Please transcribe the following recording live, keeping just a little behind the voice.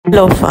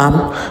Hello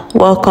fam,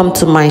 welcome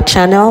to my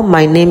channel.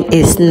 My name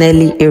is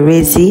Nelly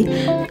Erezi,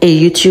 a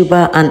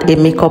YouTuber and a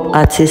makeup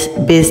artist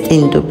based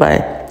in Dubai.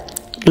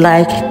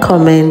 Like,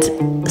 comment,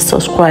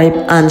 subscribe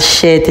and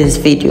share this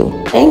video.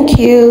 Thank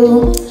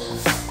you.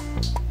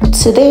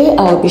 Today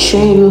I'll be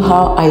showing you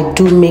how I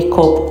do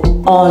makeup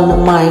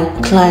on my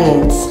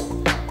clients.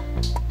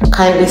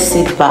 Kindly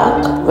sit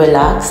back,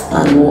 relax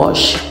and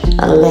watch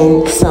and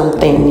learn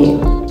something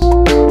new.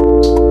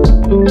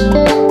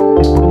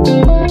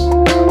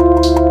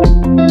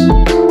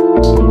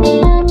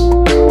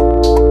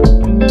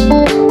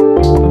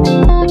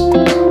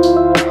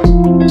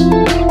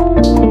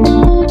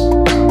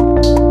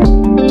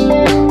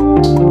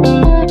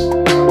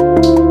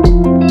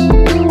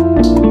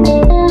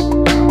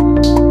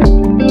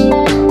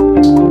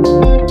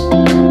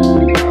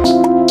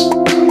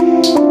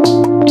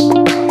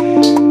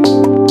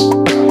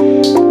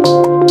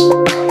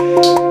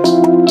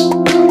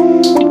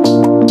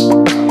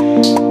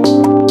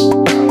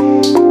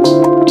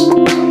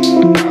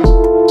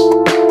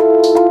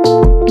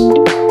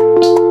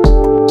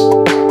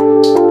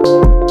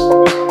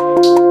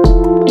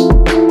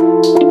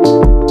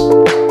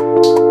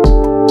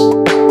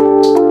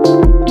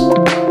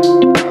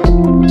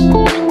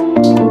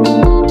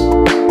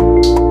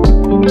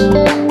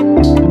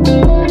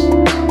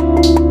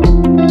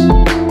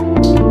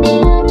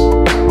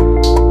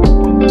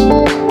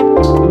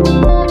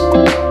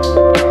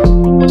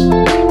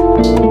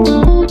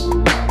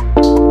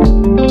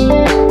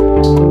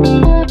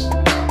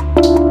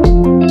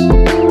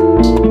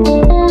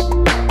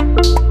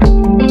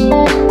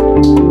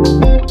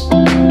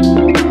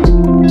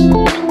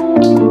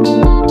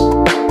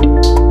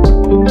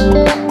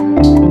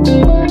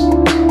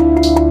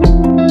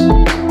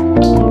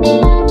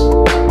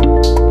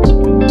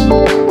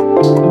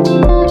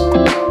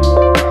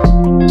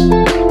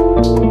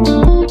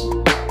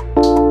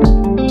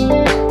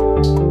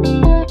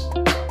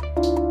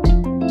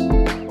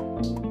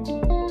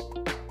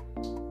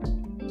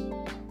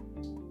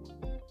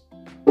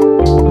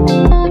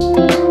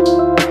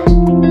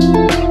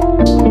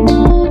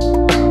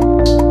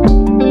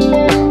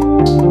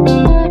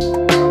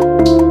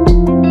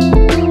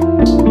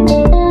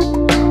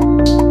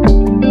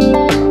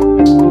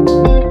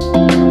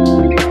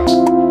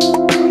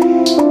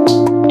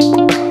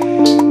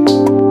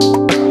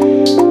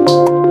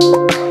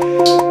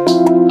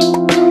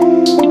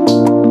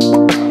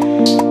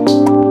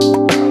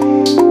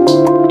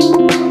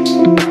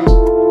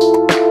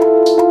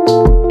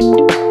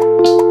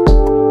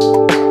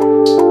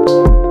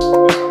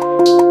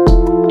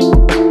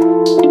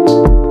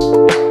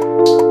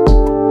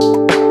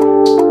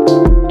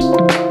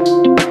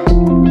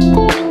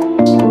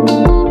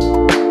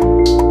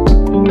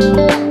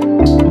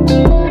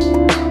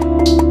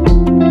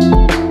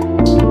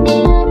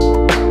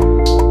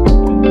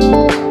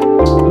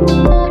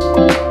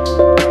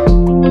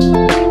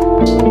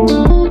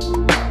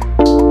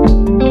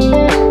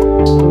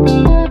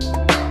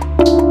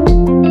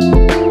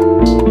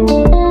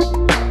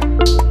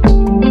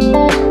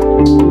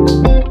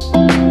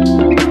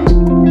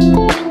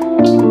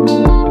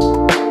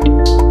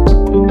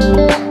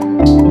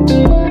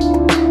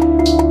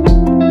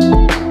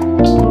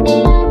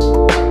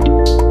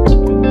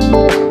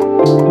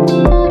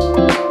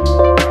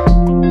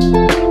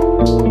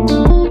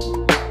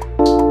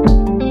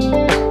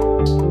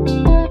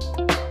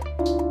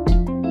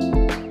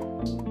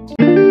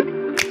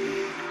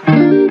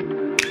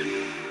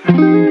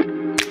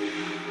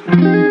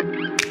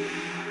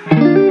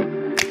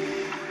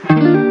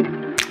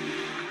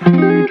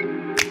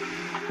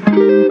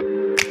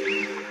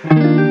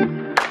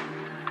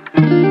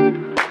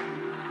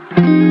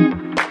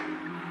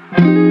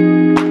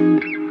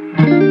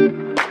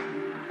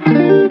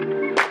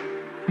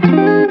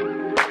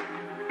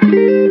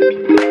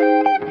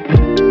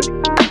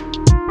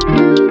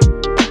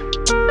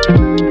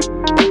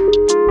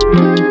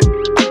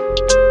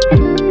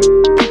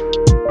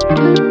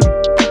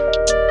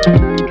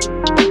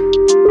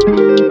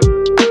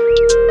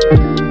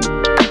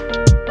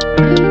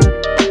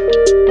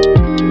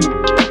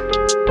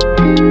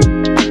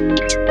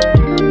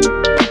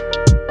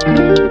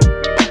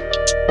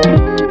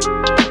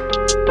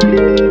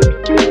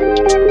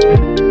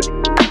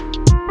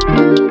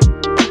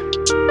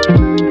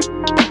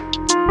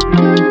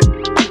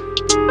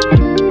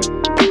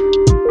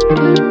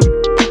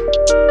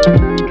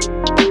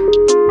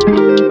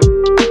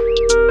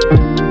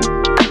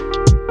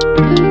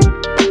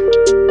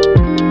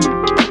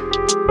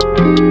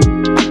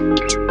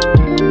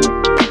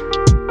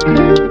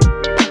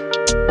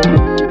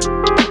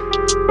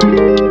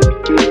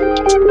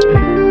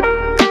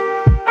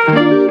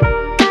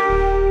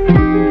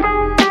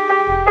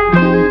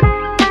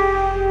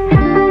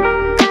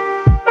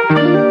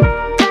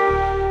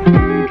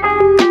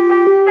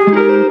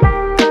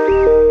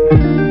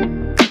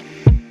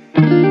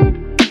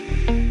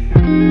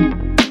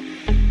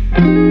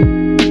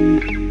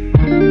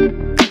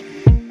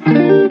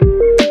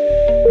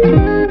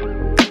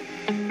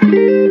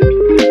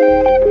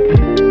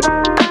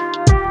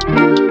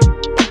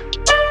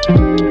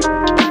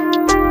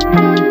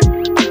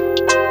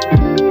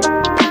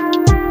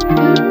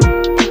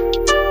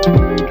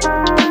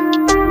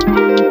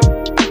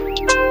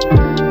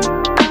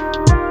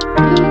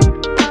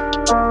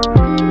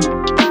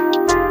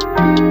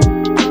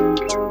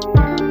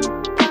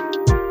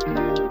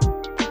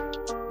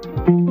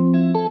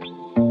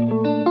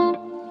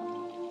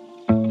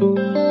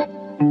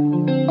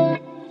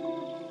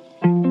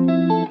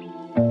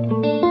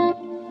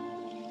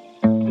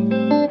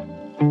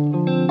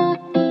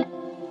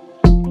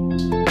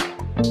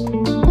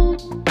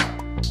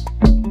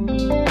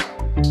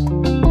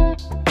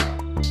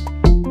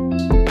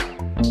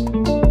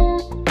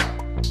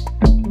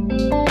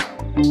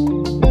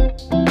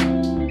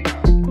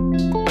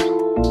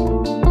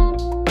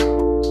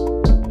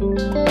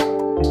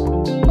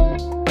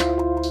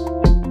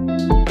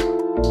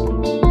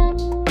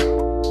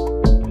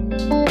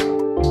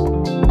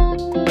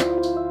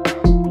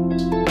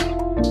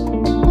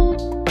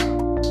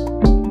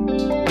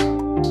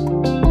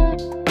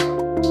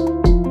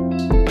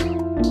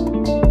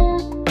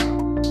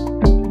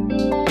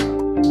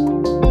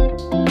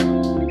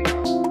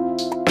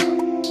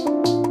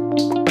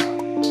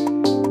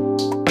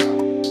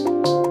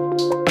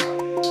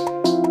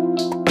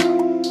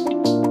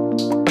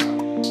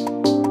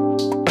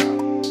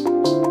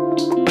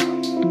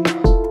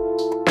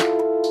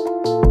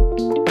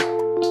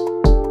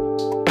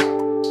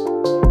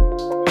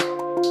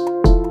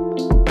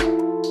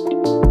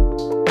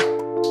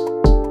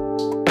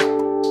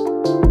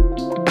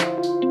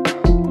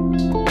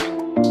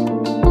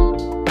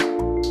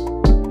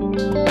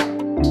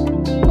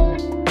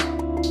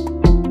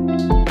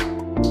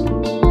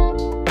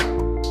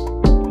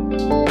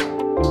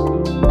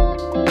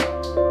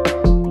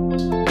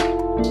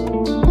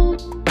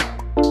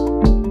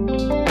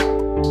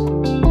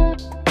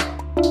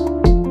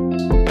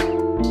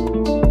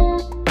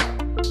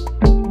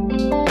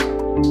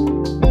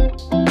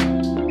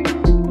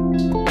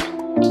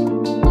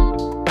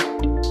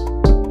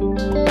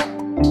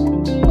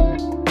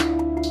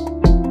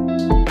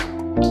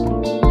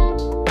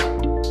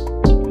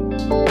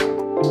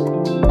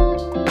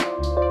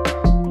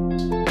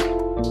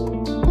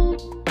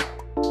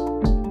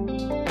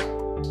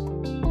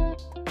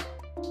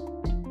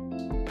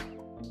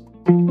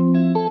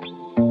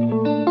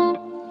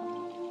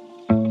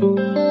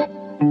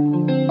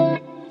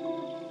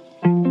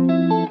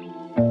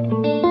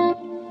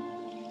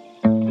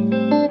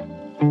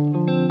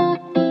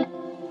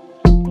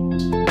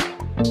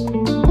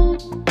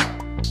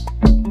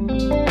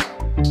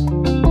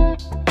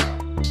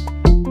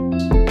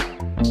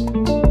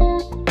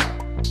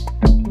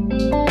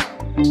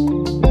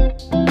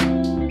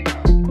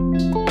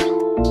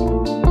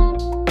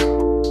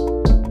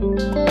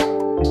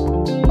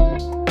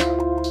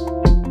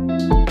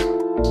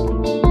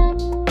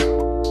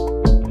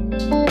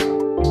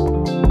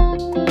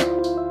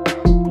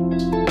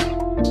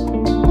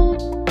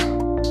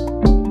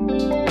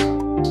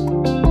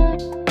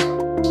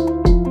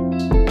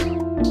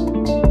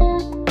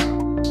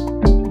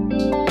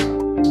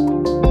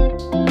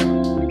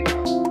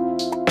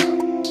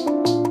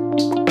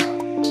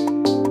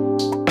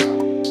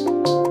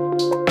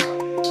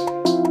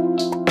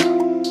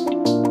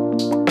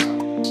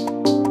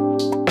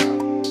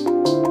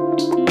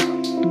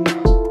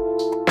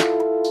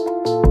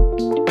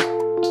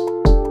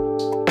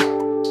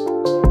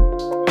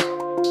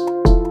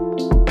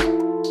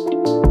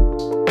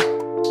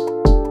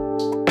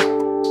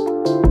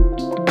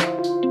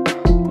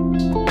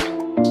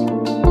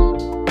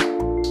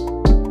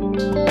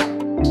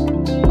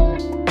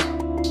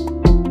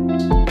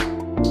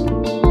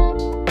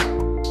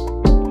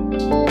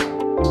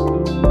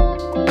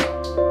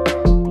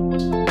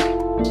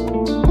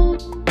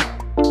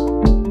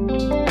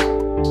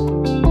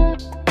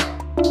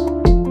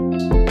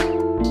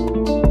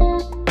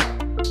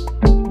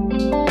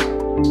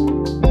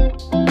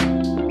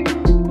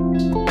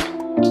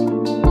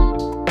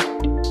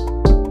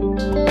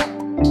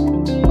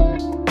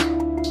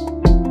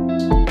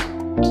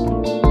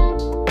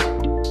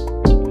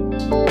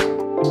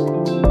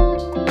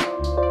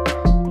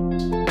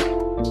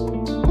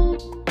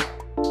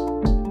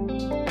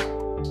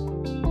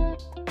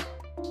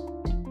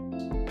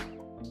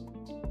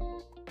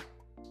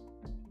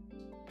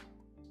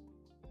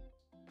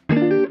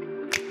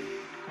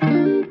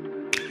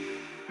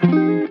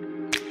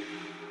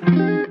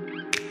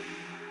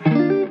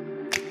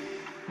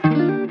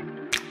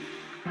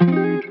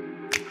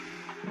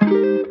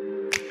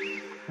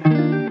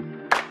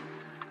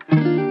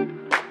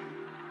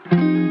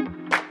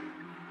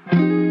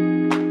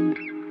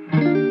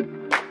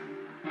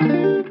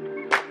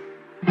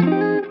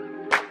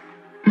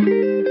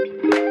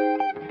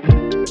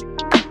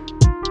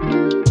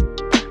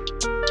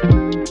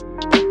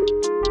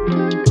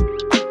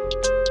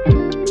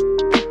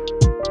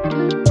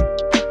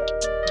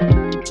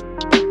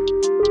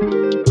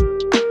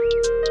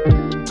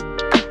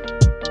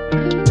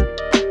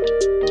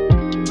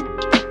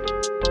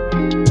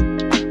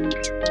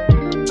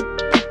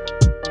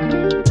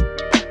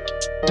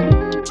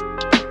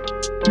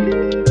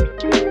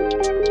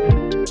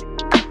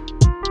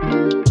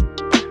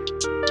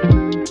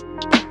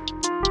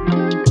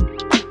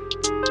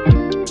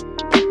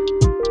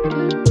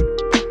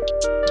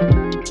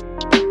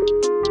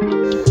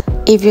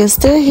 If you're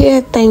still here,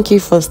 thank you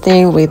for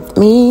staying with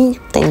me.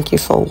 Thank you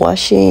for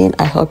watching.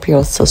 I hope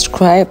you'll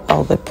subscribe.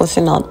 I'll be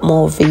posting out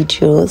more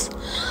videos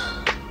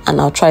and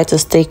I'll try to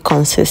stay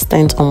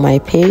consistent on my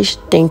page.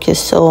 Thank you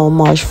so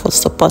much for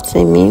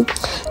supporting me.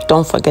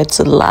 Don't forget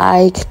to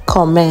like,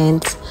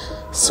 comment,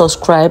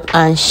 subscribe,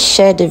 and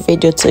share the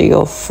video to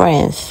your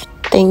friends.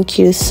 Thank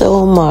you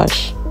so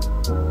much.